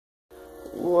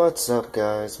What's up,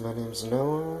 guys? My name's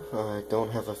Noah. I don't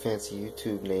have a fancy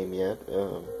YouTube name yet.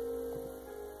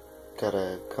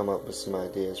 Gotta come up with some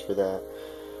ideas for that.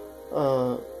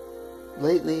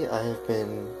 Lately I have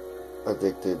been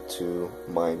addicted to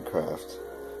Minecraft.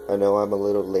 I know I'm a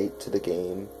little late to the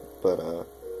game, but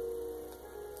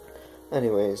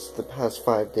anyways, the past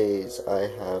 5 days I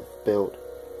have built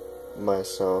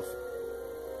myself,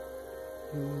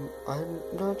 I'm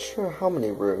not sure how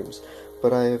many rooms,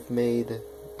 but I have made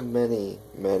many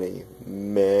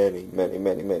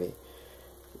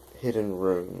hidden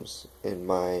rooms in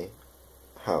my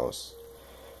house.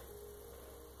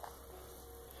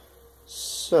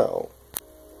 So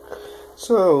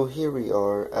here we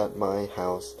are at my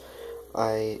house.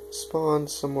 I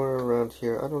spawned somewhere around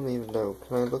here. I don't even know.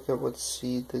 Can I look at what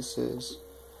seed this is?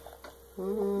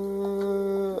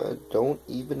 I don't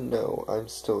even know. I'm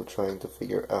still trying to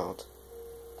figure out.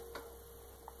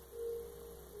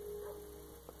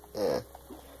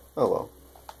 Oh well.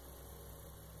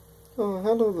 Oh,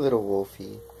 hello, little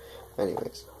wolfie.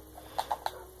 Anyways.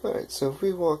 Alright, so if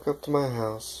we walk up to my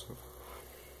house,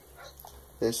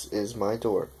 this is my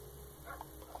door.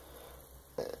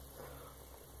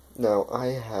 Now, I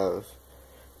have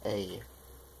I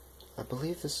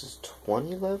believe this is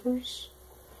 20 levers?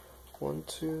 1,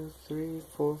 2, 3,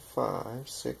 4, 5,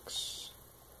 6,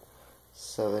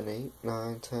 7, 8,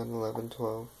 9, 10, 11,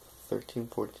 12, 13,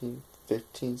 14,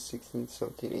 15, 16,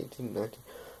 17, 18, 19,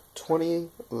 20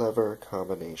 lever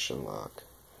combination lock.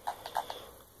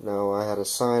 Now, I had a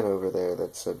sign over there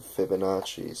that said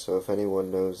Fibonacci, so if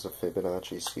anyone knows the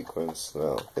Fibonacci sequence,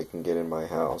 well, they can get in my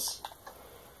house.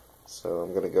 So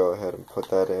I'm going to go ahead and put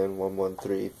that in. 1, 1,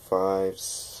 3, 5,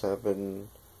 7,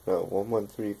 no, 1, 1,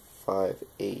 3, 5,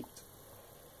 8.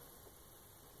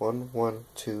 1, 1,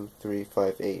 2, 3,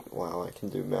 5, 8. Wow, I can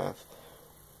do math.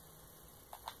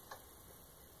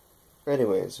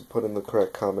 Anyways, you put in the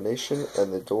correct combination,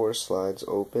 and the door slides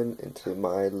open into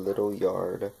my little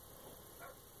yard.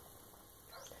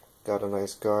 Got a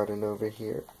nice garden over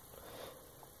here.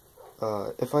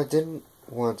 If I didn't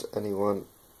want anyone...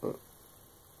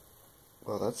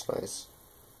 Well, that's nice.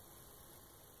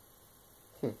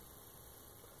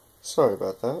 Sorry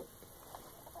about that.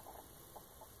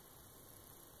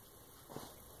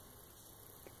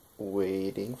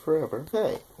 Waiting forever.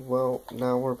 Hey, well,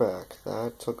 now we're back.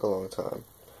 That took a long time.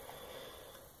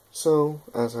 So,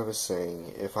 as I was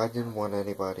saying, if I didn't want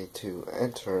anybody to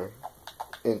enter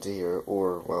into here,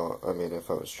 or, well, I mean, if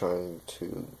I was trying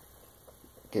to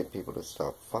get people to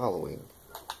stop following,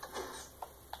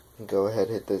 go ahead,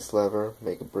 hit this lever,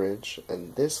 make a bridge,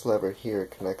 and this lever here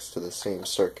connects to the same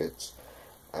circuits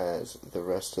as the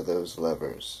rest of those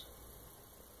levers.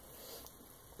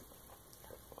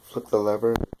 Flip the lever,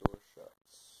 and the door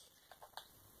shuts.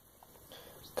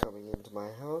 Coming into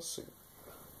my house,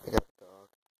 I got a dog.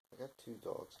 I got 2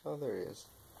 dogs. Oh, there he is.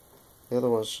 The other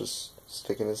one's just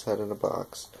sticking his head in a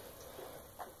box.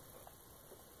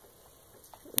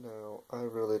 Now, I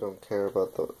really don't care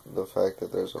about the fact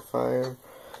that there's a fire.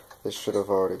 This should have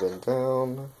already been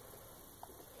down.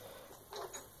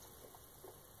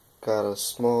 Got a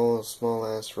small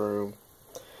ass room.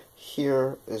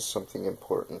 Here is something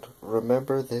important.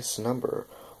 Remember this number.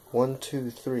 1, 2,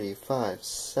 3, 5,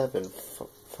 7,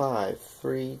 5,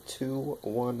 3, 2,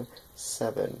 1,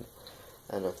 7.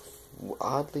 And a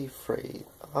odd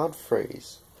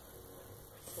phrase.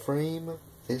 Frame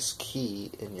this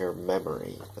key in your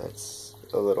memory. That's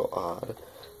a little odd,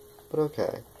 but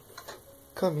okay.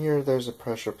 Come here, there's a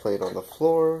pressure plate on the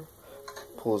floor,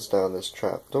 pulls down this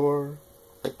trap door,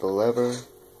 hit the lever,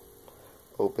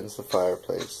 opens the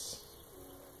fireplace.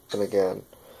 And again,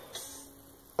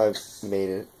 I've made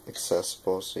it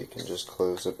accessible so you can just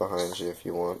close it behind you if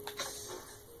you want.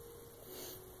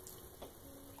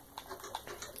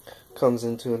 Comes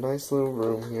into a nice little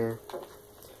room here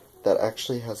that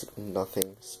actually has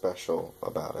nothing special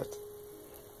about it.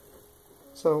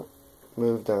 So,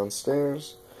 move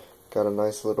downstairs. Got a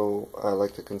nice little, I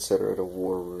like to consider it a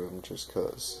war room just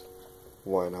 'cause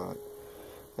why not?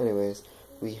 Anyways,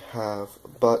 we have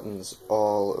buttons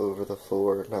all over the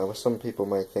floor. Now, some people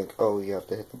might think, oh, you have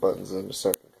to hit the buttons in a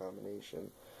certain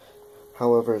combination.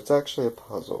 However, it's actually a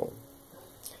puzzle.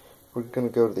 We're going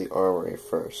to go to the armory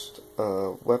first.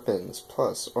 Weapons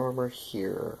plus armor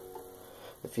here.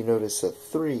 If you notice that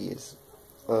 3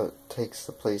 takes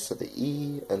the place of the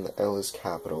E, and the L is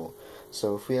capital.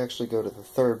 So if we actually go to the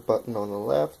 3rd button on the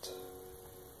left,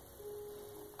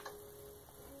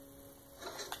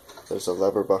 there's a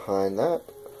lever behind that.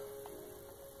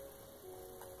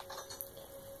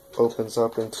 Opens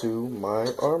up into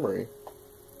my armory.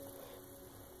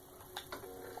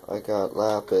 I got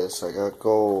lapis, I got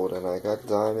gold, and I got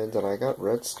diamond, and I got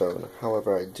redstone.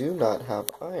 However, I do not have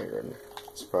iron,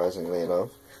 surprisingly enough.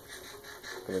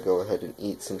 I'm gonna go ahead and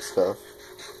eat some stuff.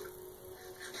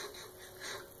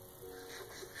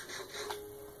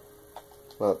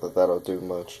 Not that that'll do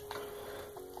much.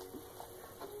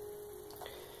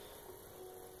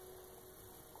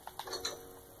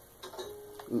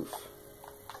 Oof.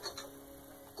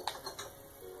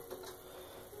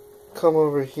 Come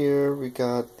over here, we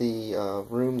got the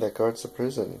room that guards the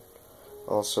prison.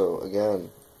 Also, again,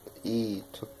 E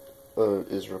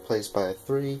is replaced by a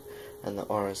 3, and the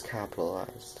R is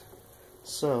capitalized.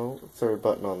 So, third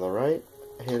button on the right,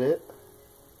 hit it.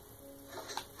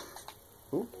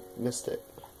 Oop, missed it.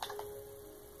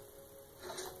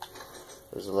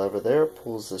 There's a lever there,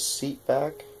 pulls the seat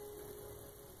back.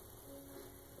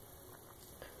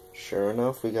 Sure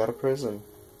enough, we got a prison.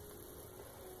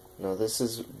 Now this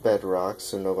is bedrock,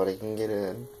 so nobody can get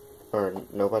in, or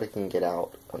nobody can get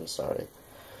out, I'm sorry.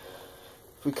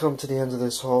 If we come to the end of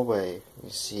this hallway, you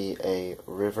see a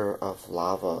river of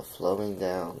lava flowing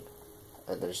down,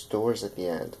 and there's doors at the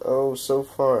end. Oh, so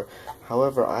far.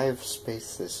 However, I've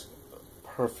spaced this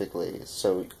perfectly,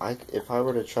 so if I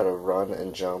were to try to run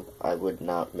and jump, I would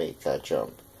not make that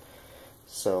jump.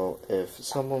 So if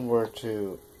someone were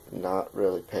to not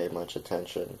really pay much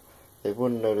attention, they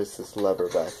wouldn't notice this lever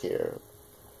back here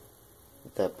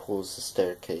that pulls the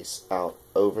staircase out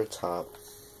over top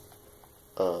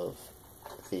of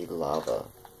the lava.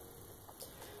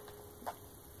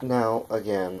 Now,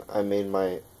 again, I made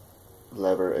my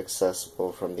lever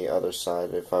accessible from the other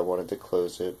side if I wanted to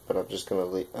close it, but I'm just going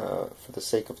to, for the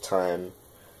sake of time,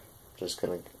 I'm just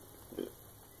going to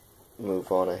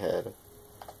move on ahead.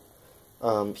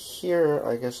 Here,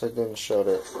 I guess I didn't show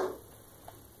it.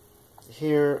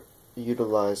 Here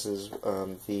utilizes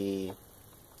the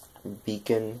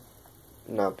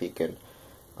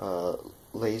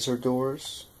laser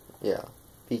doors. Yeah,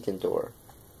 beacon door.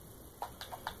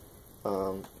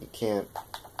 You can't.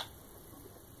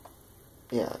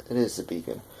 Yeah, it is the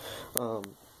beacon.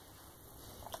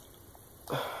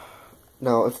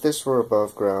 Now, if this were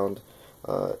above ground,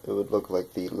 it would look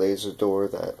like the laser door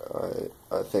that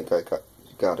I think I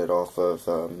got it off of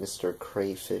Mr.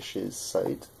 Crayfish's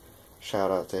site.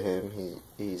 Shout out to him.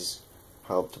 He's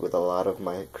helped with a lot of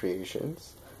my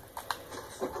creations.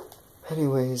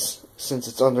 Anyways, since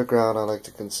it's underground, I like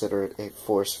to consider it a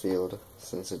force field,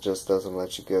 since it just doesn't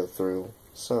let you go through.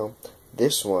 So,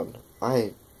 this one,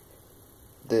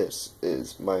 this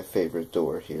is my favorite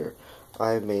door here.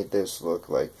 I made this look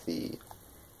like the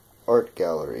art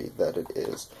gallery that it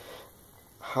is.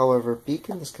 However,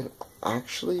 beacons can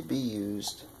actually be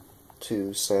used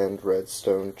to send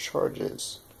redstone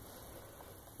charges.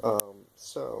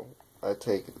 So, I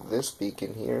take this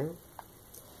beacon here,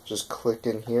 just click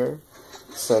in here,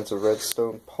 sends a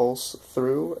redstone pulse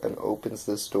through, and opens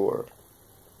this door.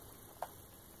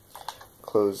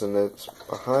 Closing it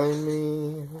behind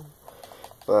me.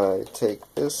 If I take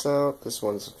this out, this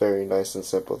one's very nice and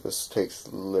simple. This takes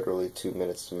literally 2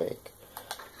 minutes to make.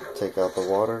 Take out the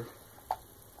water,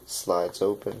 slides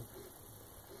open,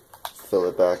 fill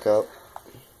it back up.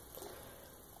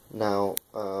 Now,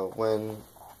 when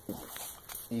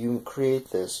you create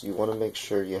this, you want to make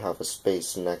sure you have a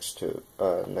space next to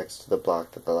the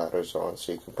block that the ladder's on,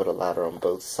 so you can put a ladder on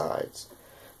both sides.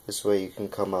 This way you can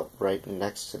come up right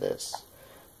next to this.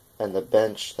 And the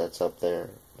bench that's up there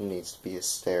needs to be a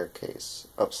staircase,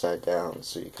 upside down,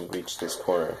 so you can reach this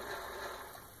corner.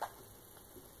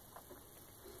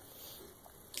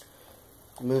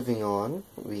 Moving on,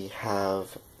 we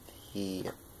have the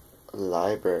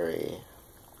library.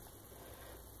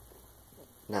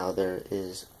 Now there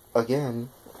is, again,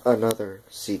 another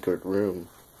secret room.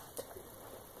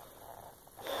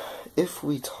 If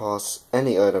we toss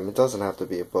any item, it doesn't have to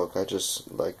be a book, I just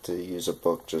like to use a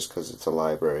book just because it's a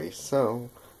library. So,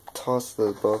 toss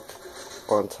the book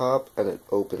on top and it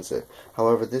opens it.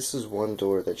 However, this is one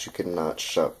door that you cannot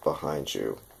shut behind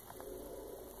you,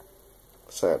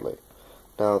 sadly.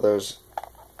 Now this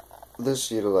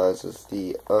utilizes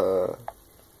the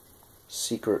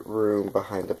secret room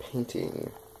behind a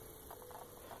painting.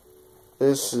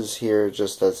 This is here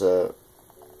just to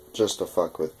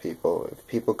fuck with people. If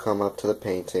people come up to the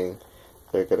painting,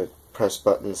 they're gonna press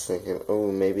buttons thinking,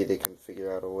 oh, maybe they can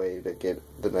figure out a way to get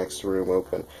the next room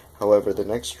open. However, the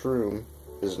next room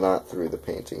is not through the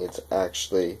painting, it's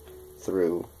actually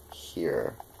through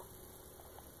here.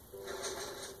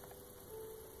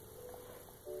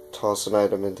 Toss an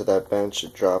item into that bench,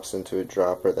 it drops into a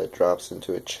dropper that drops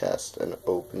into a chest and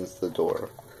opens the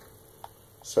door.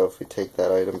 So if we take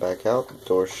that item back out, the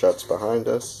door shuts behind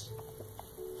us.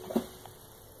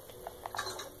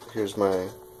 here's my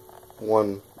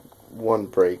one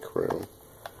break room.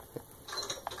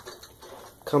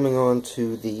 Coming on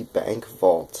to the bank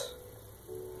vault.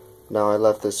 Now I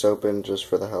left this open just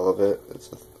for the hell of it.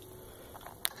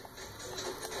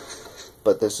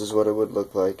 But this is what it would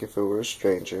look like if it were a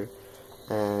stranger.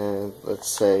 And let's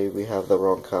say we have the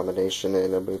wrong combination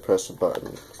in and we press a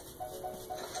button.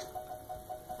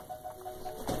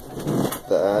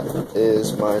 That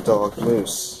is my dog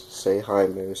Moose. Say hi,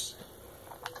 Moose.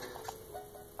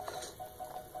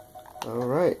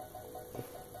 Alright.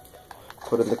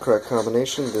 Put in the correct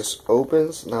combination. This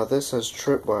opens. Now this has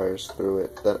tripwires through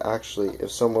it that actually,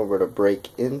 if someone were to break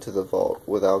into the vault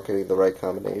without getting the right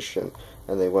combination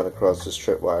and they went across this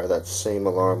tripwire, that same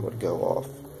alarm would go off.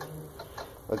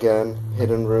 Again,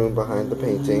 hidden room behind the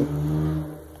painting.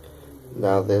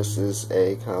 Now this is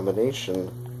a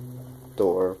combination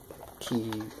door,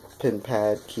 key, pin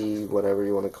pad, key, whatever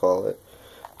you want to call it.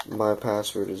 My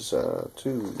password is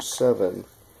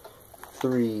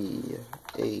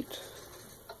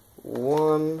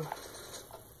 27381,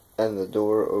 and the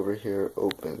door over here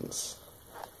opens.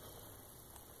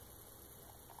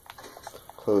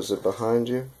 Close it behind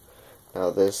you. Now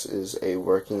this is a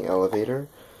working elevator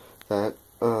that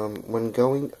when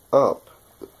going up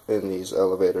in these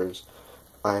elevators,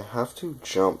 I have to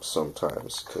jump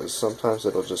sometimes, because sometimes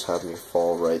it'll just have me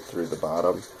fall right through the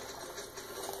bottom.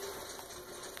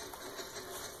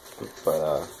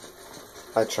 But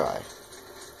I try.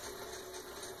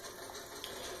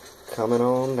 Coming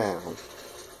on down.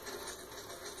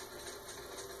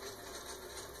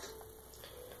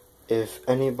 If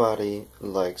anybody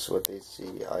likes what they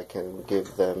see, I can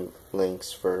give them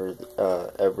links for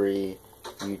every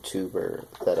YouTuber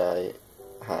that I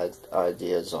had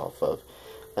ideas off of.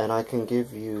 And I can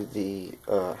give you the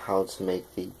how to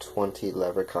make the 20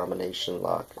 lever combination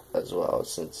lock as well,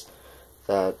 since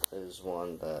that is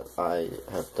one that I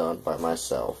have done by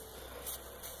myself.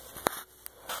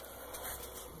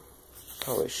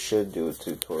 Probably should do a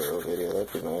tutorial video,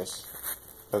 that'd be nice.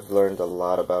 I've learned a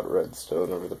lot about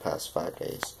redstone over the past 5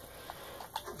 days.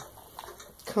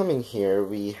 Coming here,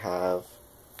 we have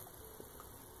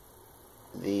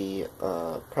the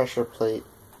pressure plate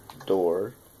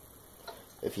door.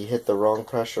 If you hit the wrong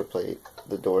pressure plate,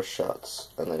 the door shuts,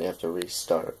 and then you have to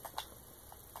restart.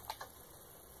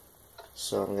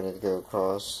 So I'm going to go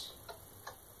across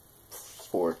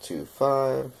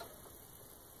 425.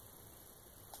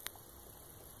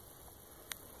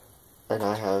 And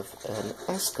I have an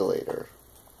escalator.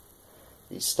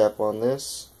 You step on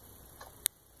this,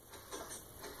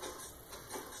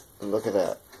 and look at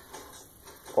that.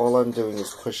 All I'm doing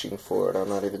is pushing forward, I'm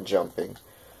not even jumping.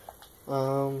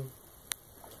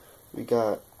 We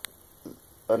got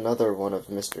another one of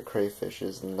Mr.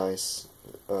 Crayfish's nice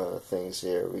things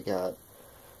here. We got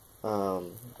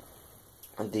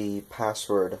the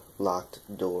password locked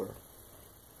door.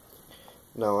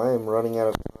 Now I am running out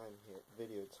of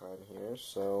video time here,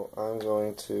 so I'm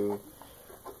going to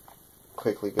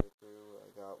quickly go through.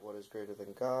 I got what is greater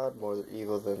than God, more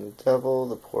evil than the devil,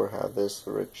 the poor have this,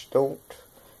 the rich don't.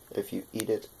 If you eat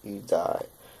it, you die.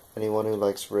 Anyone who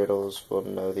likes riddles will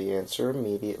know the answer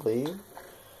immediately,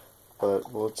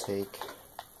 but we'll take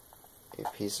a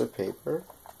piece of paper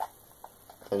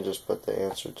and just put the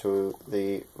answer to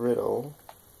the riddle.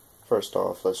 First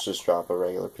off, let's just drop a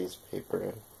regular piece of paper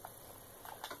in,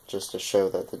 just to show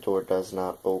that the door does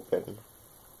not open.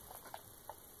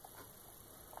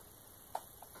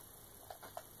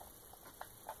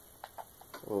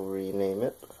 We'll rename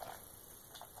it.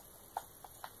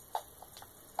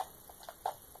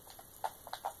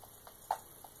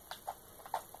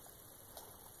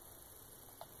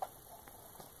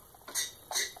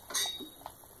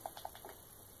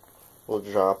 We'll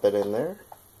drop it in there,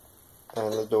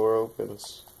 and the door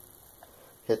opens.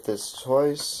 Hit this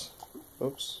twice.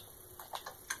 Oops.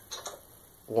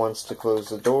 Once to close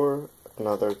the door,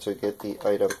 another to get the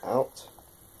item out.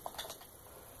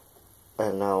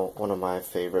 And now one of my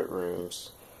favorite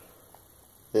rooms.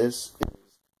 This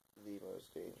is the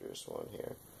most dangerous one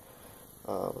here.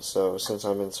 So since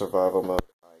I'm in survival mode,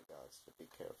 I got to be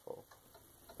careful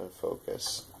and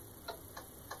focus.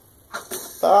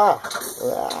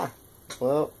 Ah!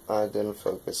 Well, I didn't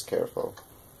focus careful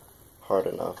hard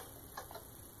enough.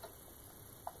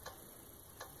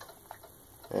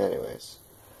 Anyways,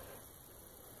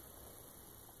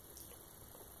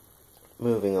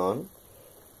 moving on,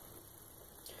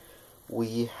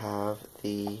 we have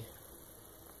the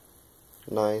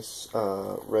nice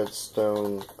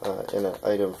redstone in an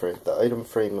item frame, the item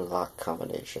frame and lock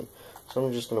combination. So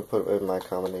I'm just going to put in my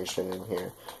combination in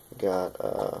here. We got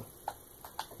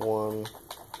 1,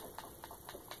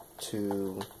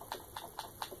 2,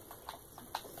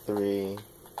 3,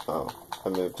 oh, I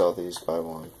moved all these by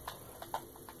 1.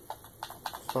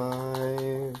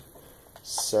 5,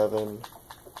 7,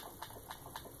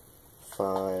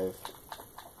 5,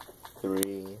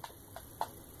 3,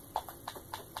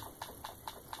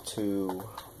 2,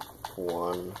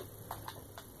 1,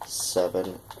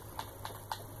 7.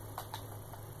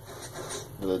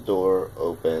 The door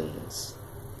opens.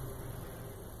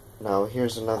 Now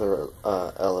here's another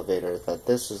elevator that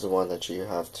this is the one that you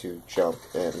have to jump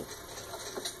in,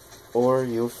 or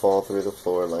you'll fall through the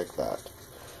floor like that.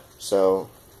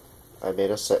 So I made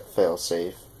a fail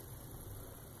safe.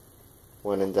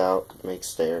 When in doubt, make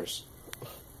stairs.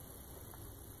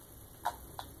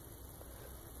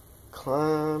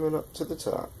 Climbing up to the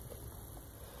top.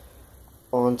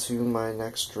 On to my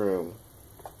next room.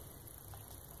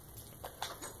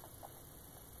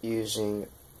 Using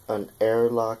an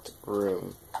airlocked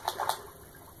room.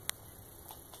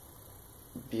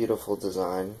 Beautiful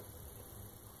design.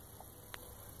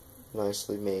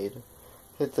 Nicely made.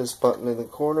 Hit this button in the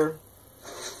corner.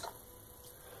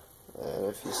 And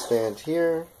if you stand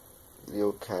here,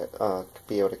 you'll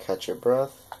be able to catch your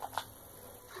breath.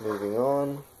 Moving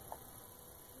on.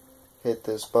 Hit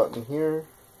this button here.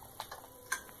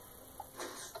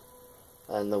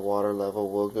 And the water level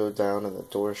will go down and the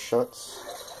door shuts.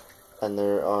 And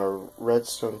there are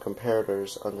redstone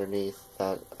comparators underneath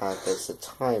that act as a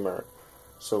timer.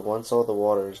 So once all the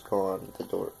water is gone, the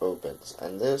door opens.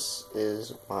 And this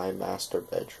is my master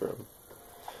bedroom.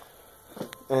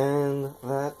 And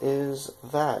that is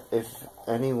that. If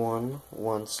anyone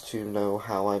wants to know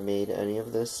how I made any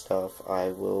of this stuff, I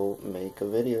will make a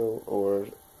video or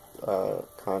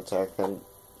contact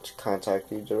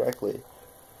you directly.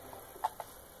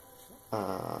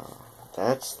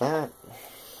 That's that.